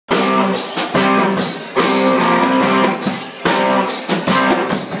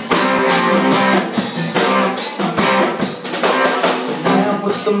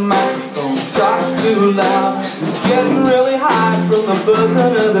microphone talks too loud. He's getting really high from the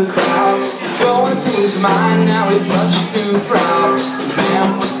buzzing of the crowd. It's going to his mind now, he's much too proud. The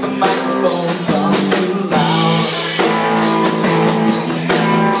man with the microphone talks too loud.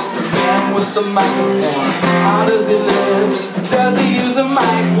 The man with the microphone, how does he live? Does he use a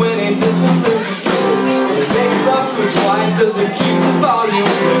mic when he disciplines his kids? When he makes love to his wife, does he keep the volume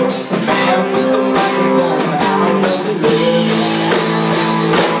clear? The man with the microphone, how does he live?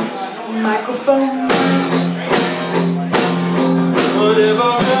 Microphone,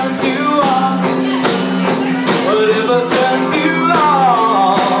 whatever turns you on, whatever turns you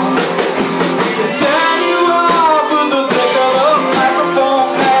on, turn you off with the flick of a microphone,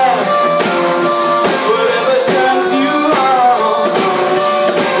 man. Whatever turns you on,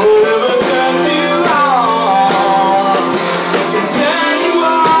 whatever turns you on, turn you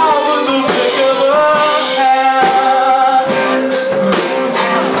off with the flick of a hand.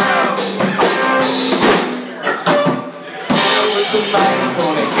 The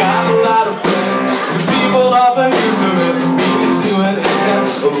microphone, it got a lot of friends. The people often use him as a means to an end,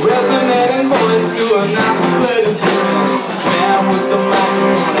 a resonating voice to a isolated string. Man with the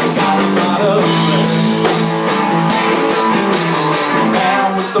microphone, it got a lot of friends.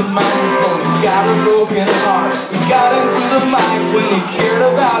 Man with the microphone, he got a broken heart. He got into the mic when he cared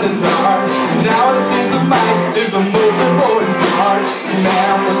about his art. Now it seems the mic is the most important part.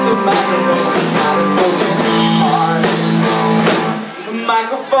 Man with the microphone, he got a broken heart.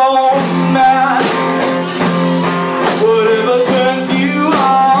 Microphone man, whatever.